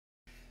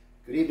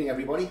Good evening,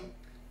 everybody.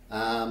 What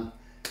I'm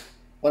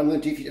going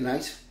to do for you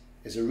tonight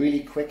is a really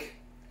quick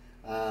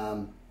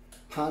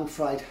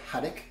pan-fried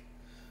haddock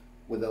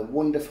with a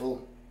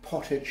wonderful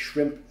potted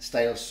shrimp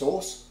style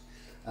sauce.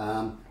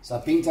 So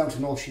I've been down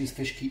to North Shields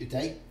Fish Quay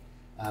today,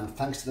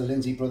 thanks to the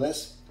Lindsay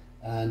brothers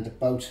and the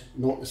boat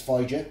Nautilus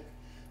Voyager.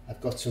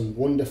 I've got some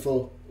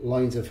wonderful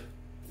lines of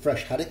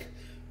fresh haddock,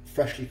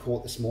 freshly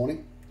caught this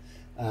morning.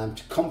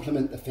 To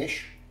complement the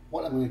fish,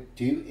 what I'm going to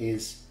do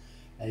is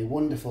a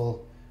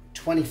wonderful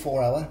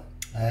 24-hour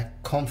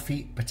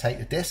confit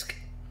potato disc.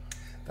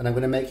 Then I'm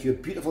going to make you a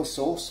beautiful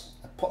sauce,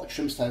 a potted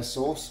shrimp style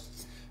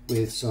sauce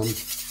with some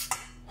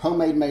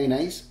homemade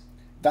mayonnaise.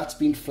 That's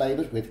been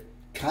flavoured with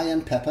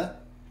cayenne pepper,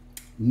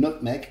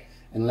 nutmeg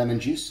and lemon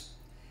juice.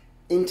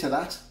 Into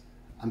that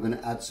I'm going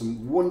to add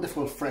some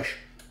wonderful fresh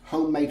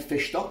homemade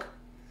fish stock,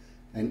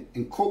 and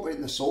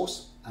incorporating the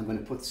sauce I'm going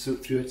to put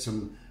through it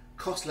some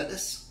cos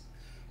lettuce,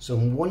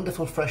 some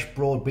wonderful fresh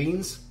broad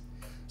beans,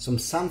 some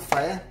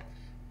samphire,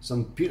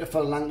 some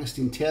beautiful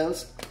langoustine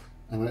tails.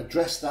 I'm going to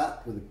dress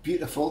that with a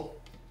beautiful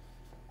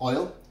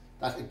oil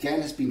that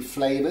again has been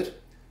flavoured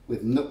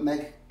with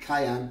nutmeg,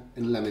 cayenne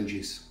and lemon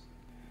juice.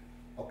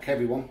 Okay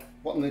everyone,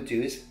 what I'm going to do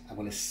is I'm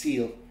going to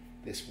seal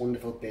this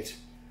wonderful bit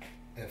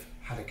of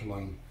haddock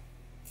loin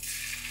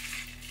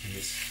in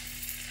this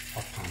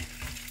hot pan.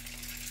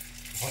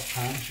 The hot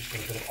pan, just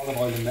got a bit of olive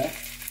oil in there,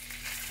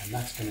 and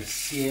that's going to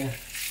sear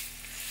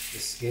the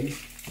skin.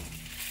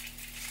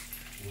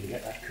 I'm going to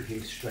get that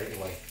cooking straight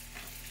away.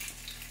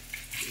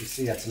 You can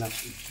see that's an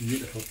absolutely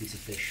beautiful piece of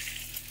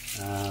fish.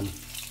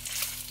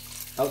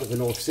 Out of the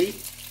North Sea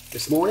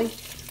this morning,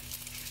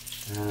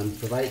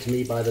 provided to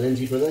me by the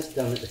Lindsay brothers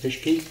down at the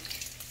Fish Quay,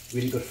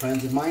 really good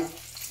friends of mine.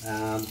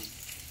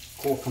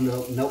 Caught from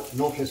the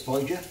Nautilus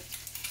Voyager.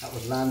 That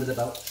was landed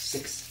about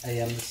 6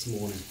 AM this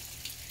morning.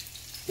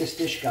 This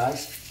dish,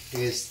 guys,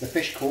 is the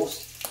fish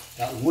course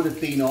that would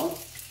have been on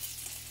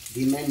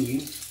the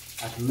menu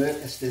at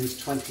Mercaston's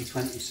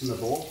 2020 Summer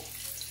Ball.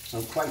 So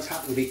I'm quite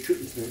happy to be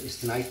cooking this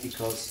tonight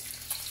because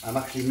I'm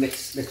actually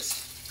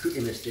mixed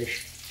cooking this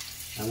dish,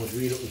 and was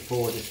really looking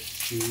forward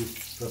to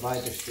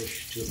provide this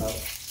dish to about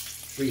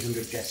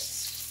 300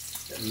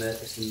 guests at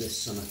Mercaston this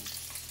summer.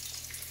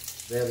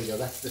 There we go,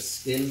 that's the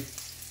skin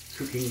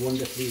cooking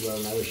wonderfully well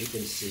now, as you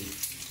can see.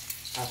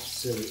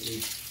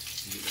 Absolutely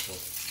beautiful.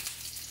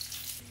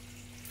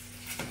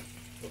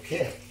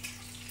 Okay,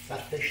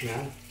 that fish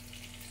now,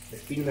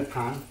 it's been in the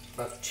pan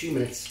for about 2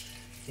 minutes,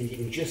 and you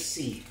can just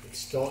see it's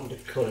starting to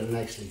colour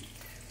nicely,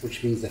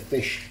 which means the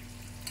fish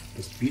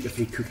is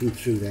beautifully cooking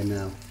through there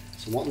now.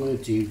 So what I'm going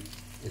to do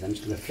is I'm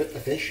just going to flip the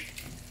fish.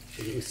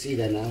 So you can see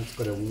there now it's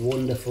got a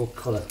wonderful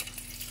colour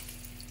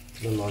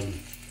to the loin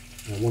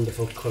and a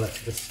wonderful colour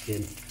to the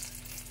skin,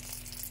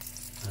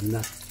 and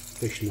that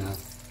fish now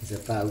is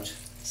about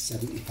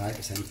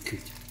 75%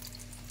 cooked.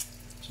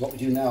 So what we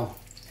do now,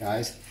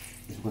 guys,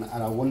 is we're going to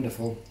add our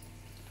wonderful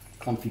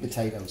confit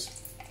potatoes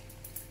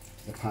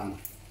to the pan.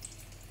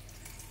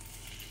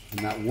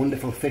 And that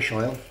wonderful fish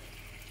oil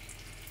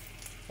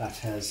that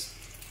has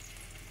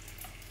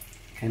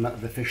came out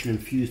of the fish and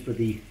infused with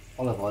the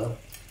olive oil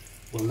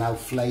will now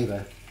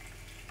flavour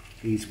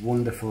these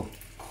wonderful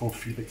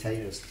confit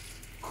potatoes.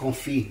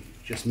 Confit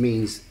just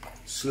means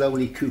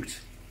slowly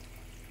cooked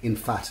in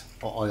fat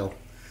or oil.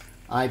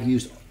 I've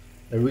used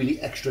a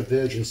really extra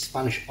virgin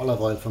Spanish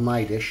olive oil for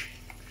my dish.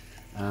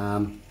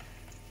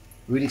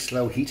 Really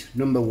slow heat,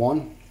 number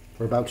 1,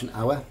 for about an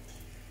hour.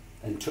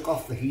 And took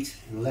off the heat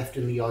and left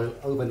in the oil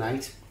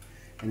overnight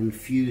and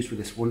infused with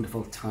this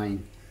wonderful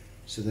thyme,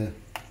 so the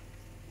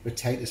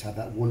potatoes have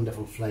that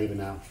wonderful flavour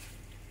now.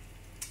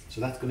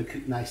 So that's going to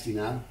cook nicely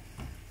now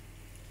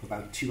for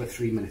about 2 or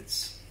 3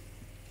 minutes.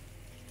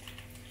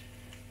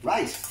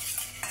 Right,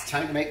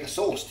 time to make the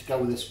sauce to go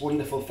with this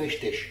wonderful fish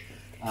dish.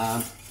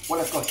 What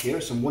I've got here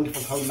is some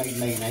wonderful homemade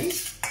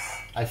mayonnaise.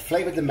 I've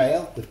flavoured the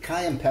mayo with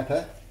cayenne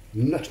pepper,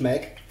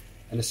 nutmeg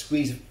and a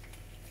squeeze of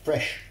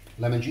fresh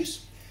lemon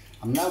juice.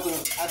 I'm now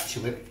going to add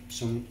to it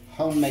some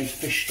homemade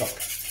fish stock.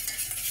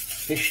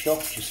 Fish stock,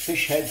 just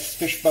fish heads,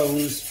 fish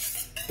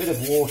bones, a bit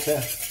of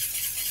water,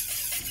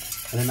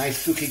 and a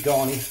nice bouquet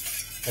garni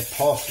of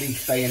parsley,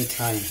 bay and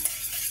thyme.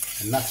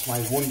 And that's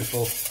my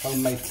wonderful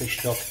homemade fish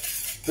stock.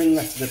 Bring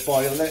that to the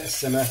boil, let it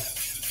simmer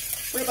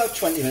for about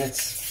 20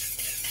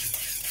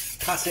 minutes.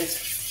 Pass it,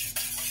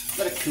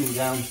 let it cool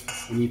down,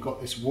 and you've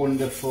got this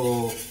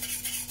wonderful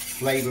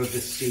flavour of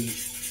the sea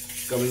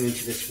going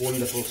into this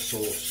wonderful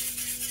sauce.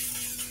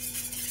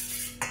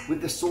 With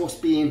the sauce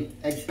being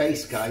egg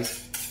based,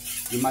 guys,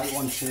 you might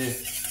want to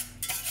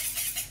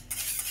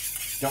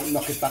don't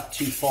knock it back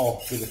too far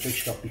with the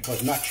fish stock,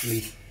 because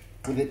naturally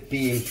with it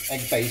being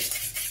egg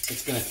based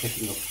it's going to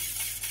thicken up.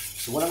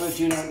 So what I'm going to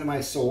do now to my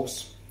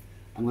sauce,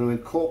 I'm going to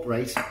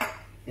incorporate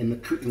in the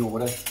cooking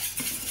order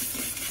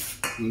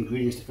the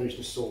ingredients to finish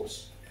the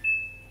sauce.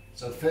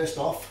 So first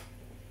off,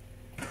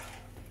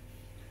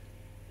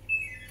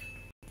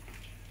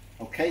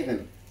 okay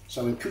then,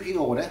 so in cooking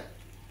order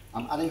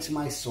I'm adding to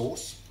my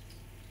sauce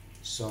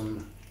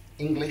some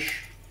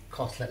English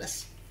cos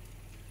lettuce,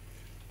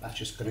 that's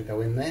just going to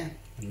go in there,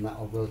 and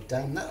that'll wilt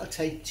down. That'll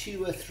take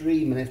 2 or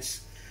 3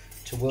 minutes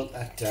to wilt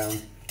that down,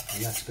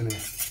 and that's going to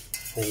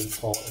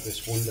form part of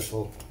this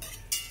wonderful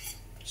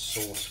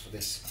sauce for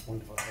this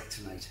wonderful egg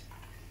tonight.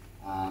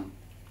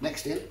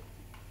 Next in,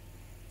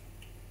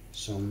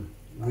 some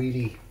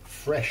really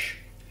fresh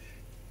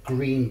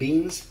green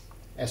beans,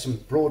 some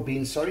broad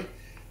beans, sorry.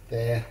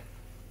 They're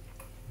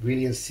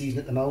really in season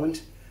at the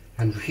moment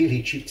and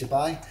really cheap to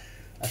buy.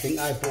 I think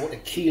I bought a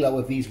kilo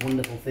of these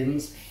wonderful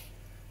things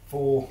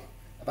for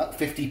about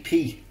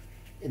 50p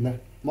in the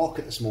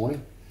market this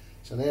morning.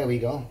 So there we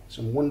go,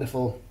 some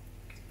wonderful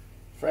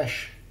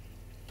fresh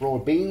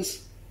broad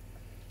beans.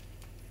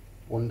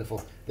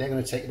 Wonderful. They're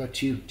going to take about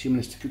two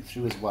minutes to cook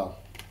through as well.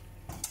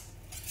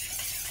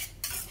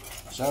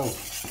 So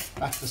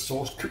that's the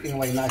sauce cooking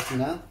away nicely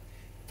now.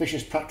 Fish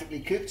is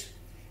practically cooked,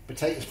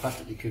 potatoes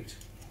practically cooked.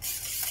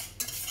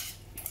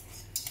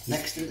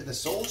 Next into the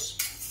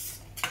sauce,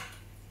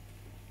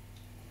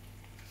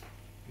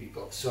 we've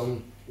got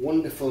some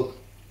wonderful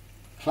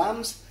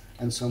clams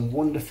and some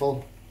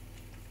wonderful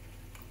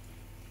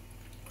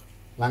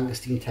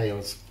langoustine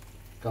tails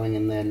going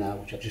in there now,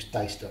 which I've just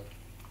diced up.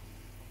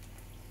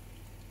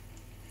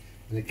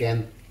 And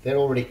again, they're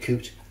already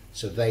cooked,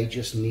 so they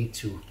just need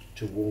to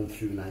warm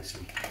through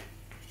nicely.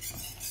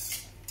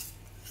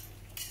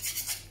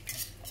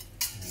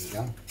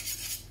 There we go.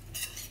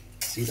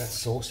 See that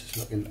sauce? It's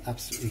looking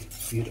absolutely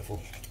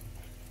beautiful.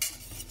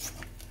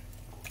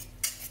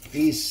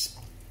 These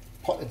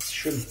potted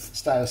shrimp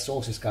style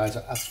sauces, guys,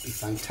 are absolutely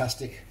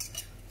fantastic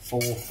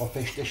for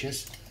fish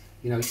dishes.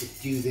 You know, you could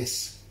do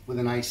this with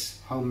a nice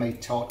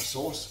homemade tartar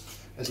sauce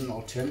as an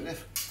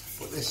alternative,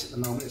 but this at the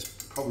moment is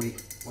probably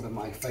one of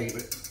my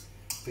favourite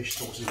fish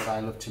sauces that I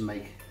love to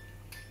make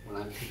when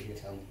I'm cooking at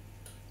home.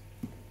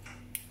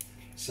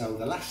 So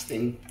the last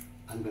thing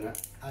I'm going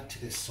to add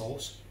to this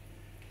sauce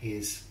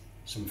is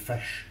some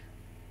fresh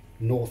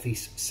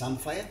northeast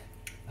samphire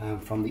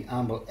from the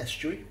Amble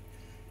estuary.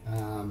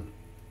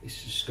 This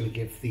is just going to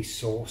give the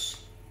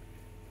sauce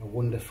a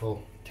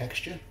wonderful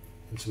texture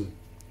and some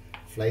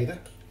flavour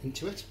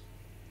into it.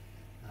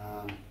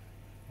 A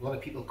lot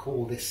of people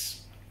call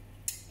this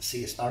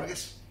sea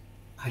asparagus.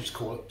 I just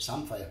call it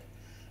samphire.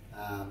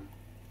 And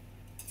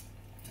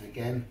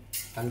again,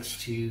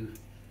 thanks to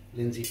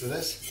Lindsay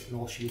Brothers at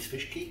North Shields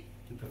Fish Keep,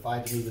 who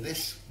provided me with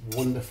this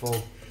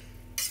wonderful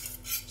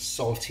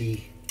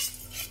salty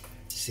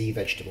sea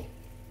vegetable.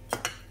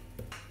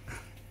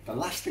 The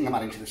last thing I'm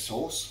adding to the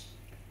sauce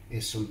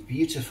is some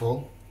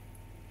beautiful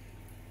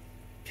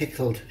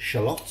pickled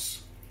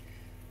shallots.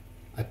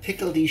 I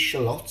pickle these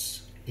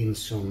shallots in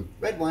some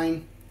red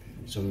wine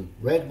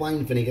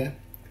vinegar,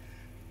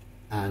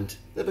 and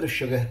a little bit of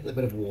sugar, a little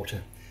bit of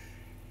water.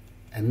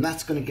 And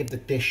that's going to give the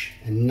dish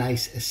a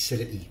nice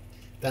acidity.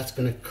 That's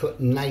going to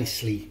cut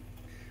nicely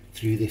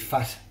through the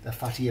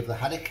fatty of the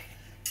haddock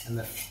and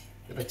the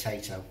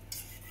potato.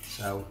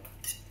 So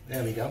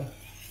there we go.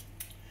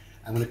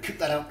 I'm going to cook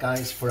that out,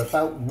 guys, for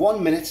about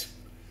 1 minute,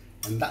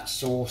 and that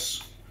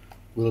sauce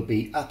will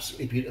be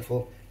absolutely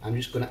beautiful. I'm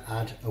just going to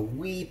add a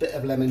wee bit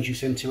of lemon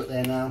juice into it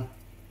there now.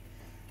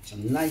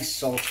 Some nice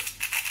salt,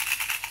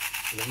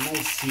 with a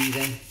nice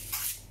seasoning,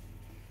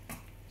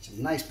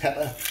 some nice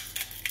pepper.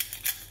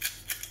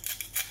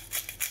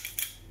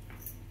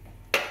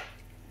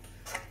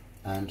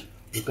 And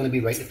we're going to be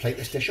ready to plate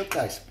this dish up,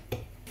 guys.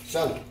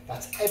 So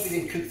that's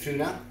everything cooked through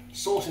now.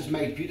 Sauce is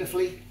made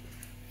beautifully.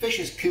 Fish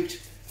is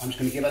cooked. I'm just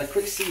going to give it a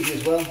quick season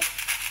as well.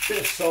 Bit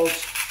of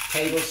salt,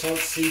 table salt,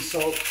 sea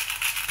salt,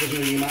 doesn't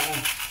really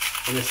matter.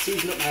 I'm going to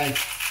season up my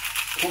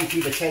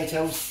confit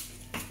potatoes.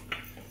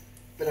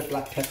 Bit of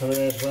black pepper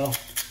there as well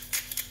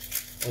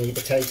on your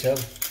potato.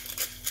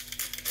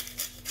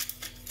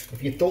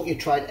 If you thought you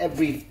tried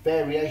every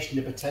variation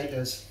of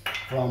potatoes,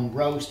 from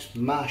roast,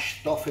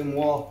 mash,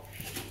 dauphinoise,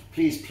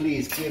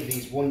 please give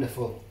these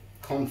wonderful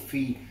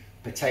confit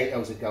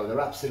potatoes a go. They're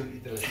absolutely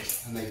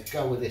delicious and they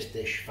go with this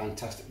dish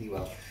fantastically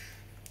well.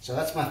 So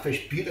that's my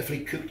fish beautifully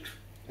cooked.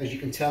 As you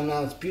can tell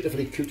now, it's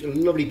beautifully cooked. A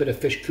lovely bit of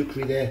fish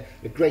cookery there,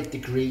 a great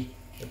degree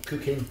of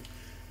cooking.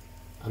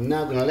 I'm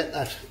now going to let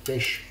that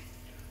fish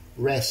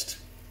rest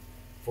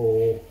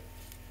for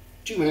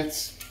 2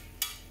 minutes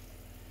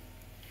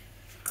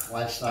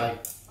whilst I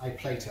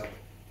plate up.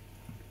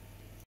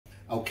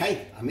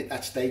 Okay, I'm at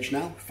that stage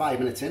now, 5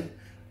 minutes in.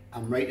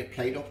 I'm ready to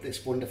plate up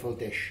this wonderful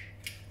dish.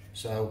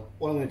 So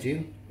what I'm going to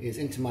do is,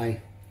 into my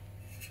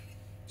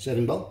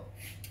serving bowl,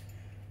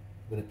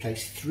 I'm going to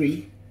place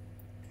 3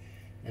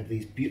 of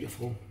these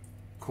beautiful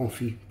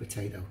confit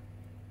potato.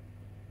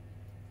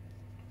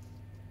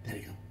 There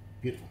we go,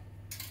 beautiful.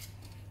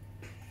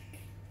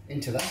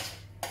 Into that,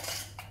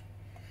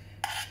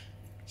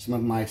 some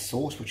of my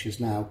sauce, which is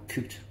now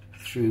cooked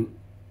through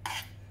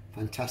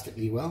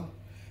fantastically well,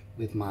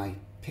 with my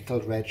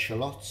pickled red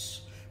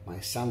shallots, my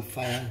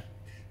samphire,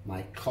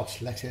 my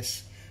cos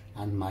lettuce,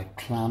 and my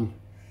clam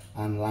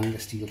and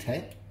langoustine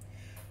tail.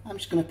 I'm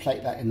just going to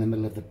plate that in the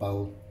middle of the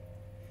bowl,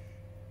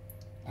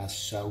 as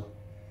so,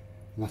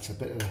 and that's a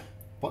bit of the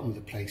bottom of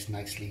the plate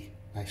nicely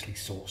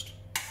sauced.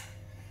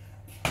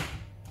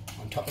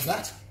 On top of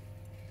that,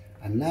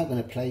 I'm now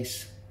going to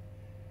place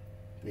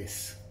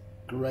this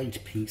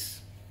great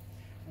piece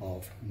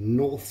of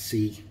North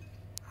Sea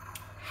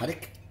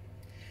haddock,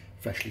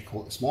 freshly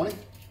caught this morning,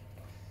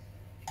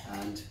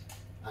 and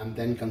I'm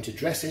then going to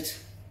dress it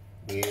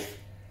with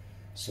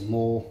some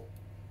more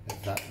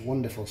of that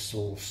wonderful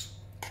sauce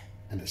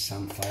and a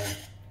samphire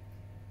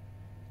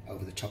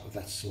over the top of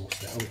that sauce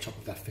there, over the top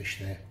of that fish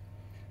there,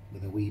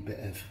 with a wee bit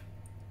of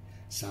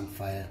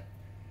samphire,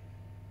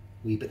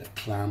 wee bit of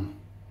clam,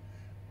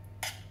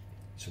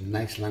 some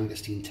nice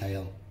langoustine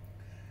tail,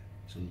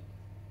 some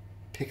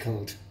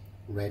pickled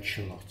red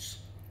shallots.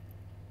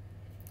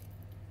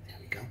 There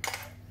we go.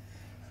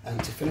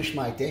 And to finish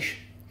my dish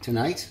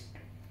tonight,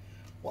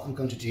 what I'm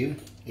going to do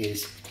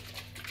is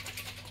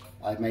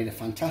I've made a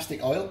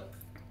fantastic oil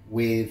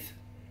with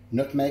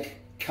nutmeg,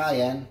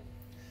 cayenne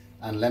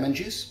and lemon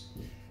juice,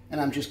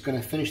 and I'm just going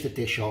to finish the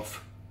dish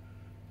off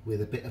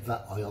with a bit of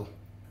that oil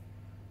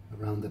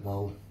around the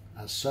bowl,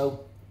 as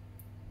so,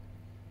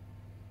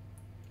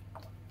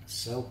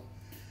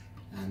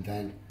 and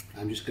then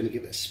I'm just going to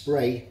give it a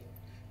spray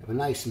of a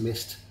nice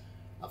mist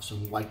of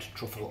some white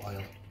truffle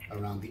oil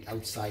around the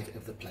outside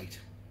of the plate.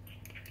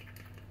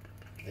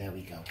 There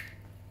we go.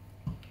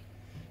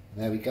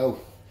 There we go.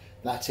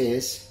 That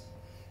is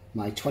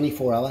my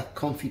 24-hour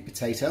confit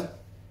potato,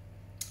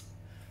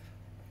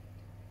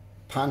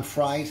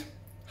 pan-fried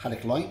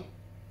haddock loin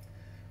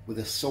with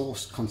a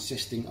sauce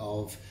consisting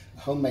of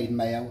homemade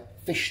mayo,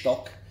 fish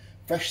stock,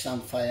 fresh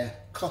samphire,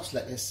 cos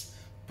lettuce,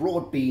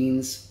 broad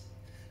beans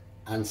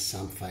and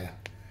samphire.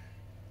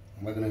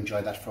 And we're going to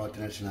enjoy that for our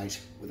dinner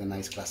tonight with a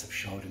nice glass of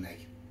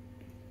Chardonnay.